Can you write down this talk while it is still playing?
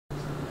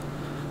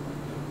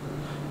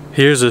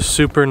Here's a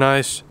super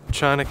nice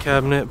china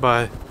cabinet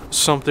by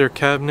Sumter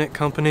Cabinet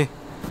Company.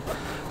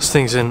 This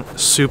thing's in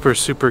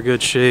super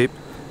good shape.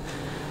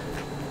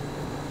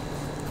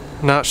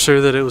 Not sure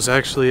that it was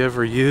actually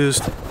ever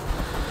used,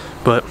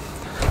 but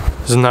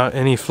there's not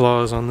any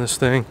flaws on this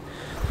thing.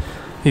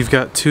 You've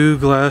got two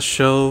glass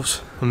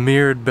shelves, a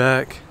mirrored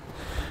back.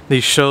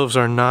 These shelves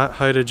are not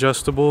height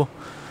adjustable.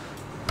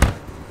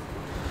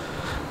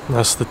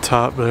 That's the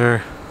top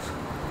there.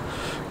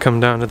 Come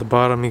down to the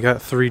bottom, you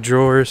got 3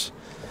 drawers.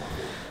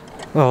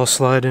 All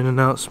slide in and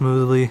out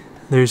smoothly.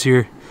 There's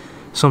your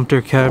Sumter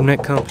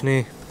Cabinet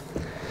Company.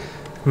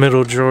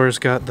 Middle drawer's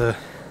got the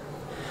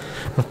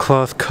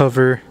cloth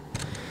cover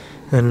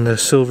and the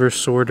silver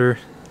sorter.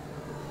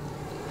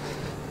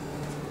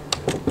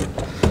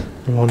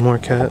 And one more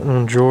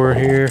drawer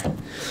here.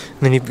 And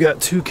then you've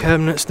got 2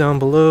 cabinets down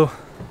below.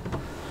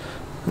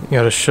 You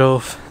got a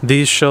shelf.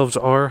 These shelves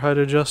are height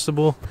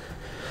adjustable.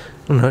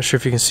 I'm not sure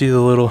if you can see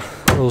the little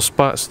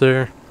spots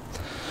there.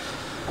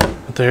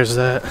 But there's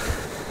that.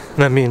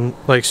 And I mean,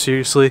 like,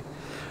 seriously,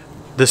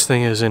 this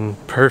thing is in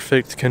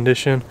perfect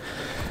condition.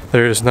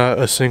 There is not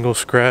a single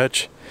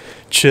scratch,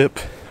 chip,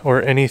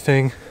 or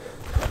anything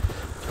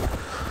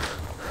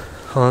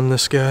on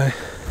this guy.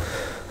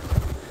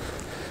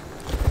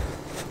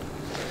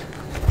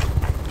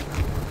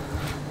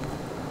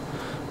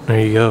 There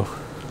you go.